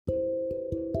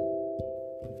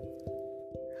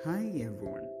Hi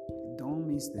everyone, don't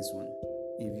miss this one.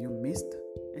 If you missed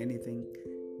anything,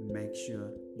 make sure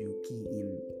you key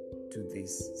in to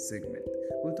this segment.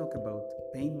 We'll talk about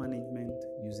pain management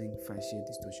using fascia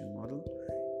distortion model,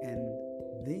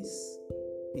 and this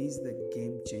is the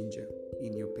game changer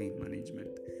in your pain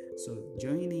management. So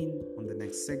join in on the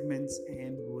next segments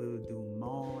and we'll do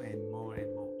more and more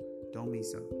and more. Don't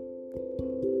miss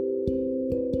out.